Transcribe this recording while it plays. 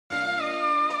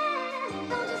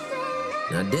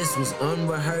Now this was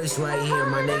unrehearsed right here,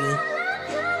 my nigga.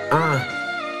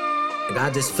 Like I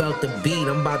just felt the beat,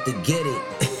 I'm about to get it.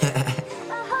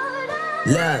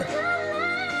 Look.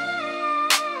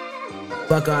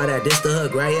 Fuck all that, this the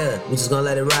hook right here. We just gonna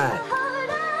let it ride.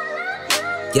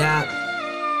 Yeah.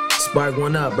 Spark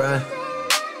one up, bruh.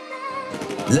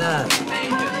 Look.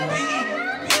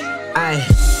 Ay.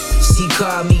 She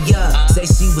called me up, say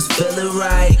she was feeling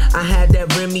right. I had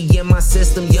that Remy in my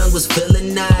system, young was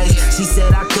feeling nice. She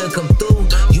said I could come through,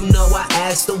 you know I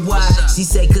asked her why. She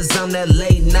said cause I'm that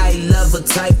late night lover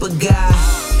type of guy.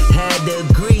 Had to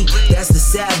agree, that's the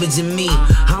savage in me.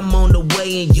 I'm on the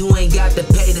way and you ain't got to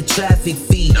pay the traffic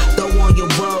fee. Throw on your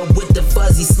robe with the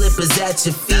fuzzy slippers at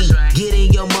your feet. Get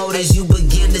in your mode as you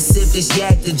begin to sip this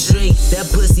yak to drink. That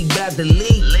pussy about to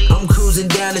leak, I'm cruising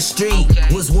down the street.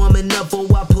 Was warming up before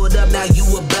I pulled up, now you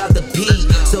about to peak.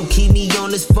 So keep me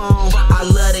on this phone, I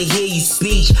love to hear you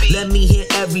speak. Let me hear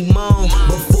every moan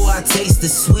before I taste the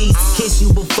sweet. Kiss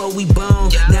you before we bone,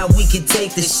 now we can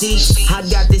take the sheets. I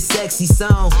got this sexy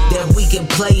song that we can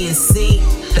play and sing.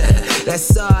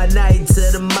 That's all night to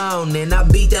the morning. I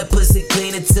beat that pussy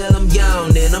clean until I'm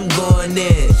yawning. I'm going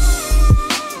in.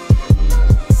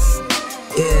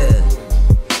 Yeah.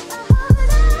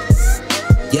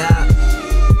 Yeah.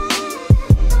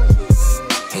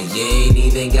 And you ain't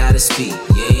even gotta speak.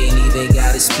 You ain't even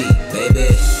gotta speak,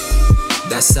 baby.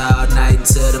 That's all night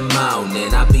until the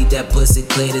morning. I beat that pussy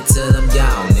clean until I'm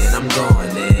yawning. I'm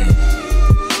going in.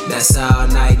 That's all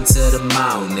night until the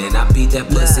morning. I beat that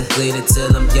pussy clean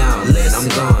until I'm yawning. I'm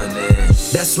going in.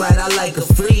 That's right, I like a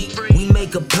freak. We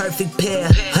make a perfect pair.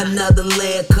 Another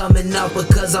layer coming up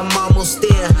because I'm almost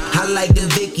there. I like the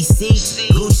Vicky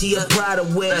seats, Gucci or Prada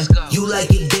wear. You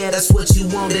like it there, that's what you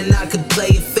want, and I can play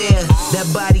it fair. That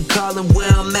body calling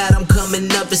where I'm at, I'm coming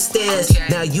up the stairs.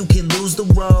 Now you can lose the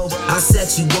robe, I'll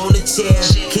set you on a chair.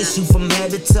 Kiss you from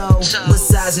head to toe,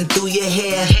 massaging through your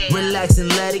hair. Relax and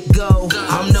let it go,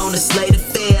 I'm known to slay the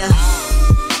fair.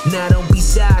 Now don't be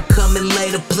shy, come and lay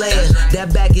the player.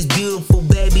 That back is beautiful,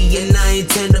 baby, and I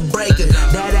intend to break her.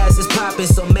 That ass is popping,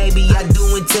 so maybe I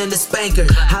do intend to spank her.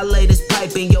 I lay this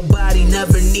pipe in your body,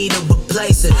 never need a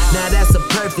replacer. Now that's a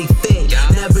perfect fit,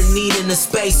 never needing a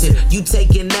spacer. You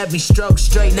taking every stroke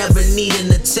straight, never needing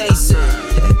a chaser.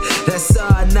 That's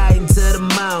all night until the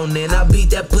morning. I beat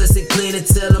that pussy clean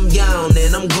until I'm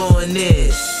yawning. I'm going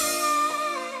in.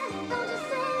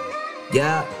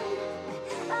 Yeah.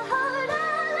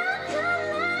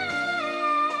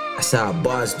 That's how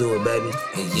bars do it, baby.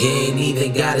 And you ain't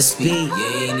even gotta speak. You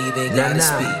ain't even gotta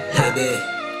speak, baby.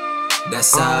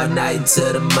 That's all night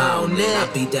until the morning. I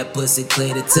beat that pussy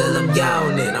clean until I'm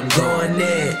yawning. I'm going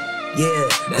in. Yeah,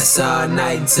 that's all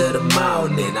night until the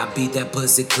morning. I beat that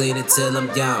pussy clean until I'm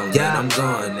yawning. Yeah, I'm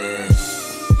going in.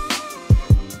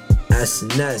 That's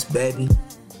nuts, baby.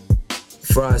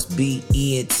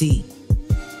 FrostBiteENT